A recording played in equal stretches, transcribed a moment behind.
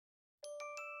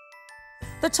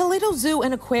The Toledo Zoo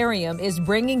and Aquarium is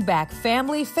bringing back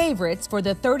family favorites for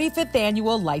the 35th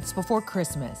annual Lights Before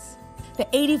Christmas. The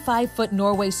 85-foot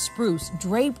Norway spruce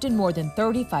draped in more than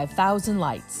 35,000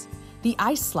 lights, the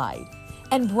ice slide,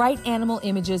 and bright animal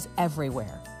images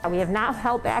everywhere. We have not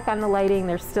held back on the lighting.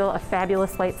 There's still a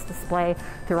fabulous lights display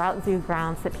throughout zoo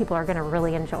grounds that people are going to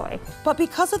really enjoy. But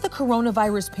because of the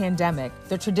coronavirus pandemic,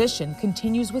 the tradition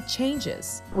continues with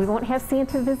changes. We won't have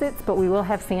Santa visits, but we will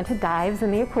have Santa dives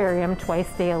in the aquarium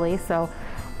twice daily. So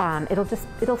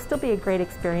it'll still be a great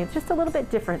experience, just a little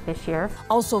bit different this year.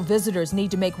 Also, visitors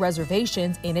need to make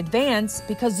reservations in advance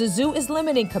because the zoo is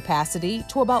limiting capacity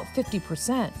to about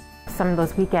 50%. Some of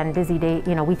those weekend busy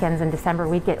weekends in December,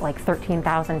 we get like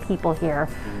 13,000 people here.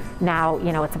 Now,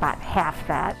 it's about half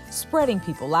that. Spreading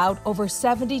people out over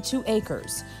 72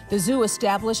 acres. The zoo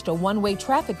established a one-way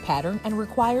traffic pattern and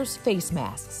requires face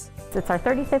masks. It's our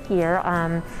 35th year,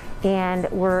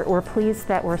 and we're pleased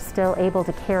that we're still able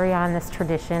to carry on this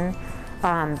tradition.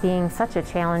 Being such a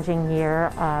challenging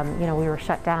year, we were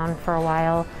shut down for a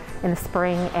while in the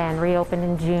spring and reopened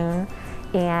in June.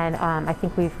 And I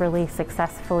think we've really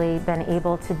successfully been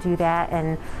able to do that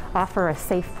and offer a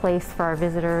safe place for our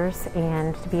visitors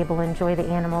and to be able to enjoy the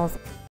animals.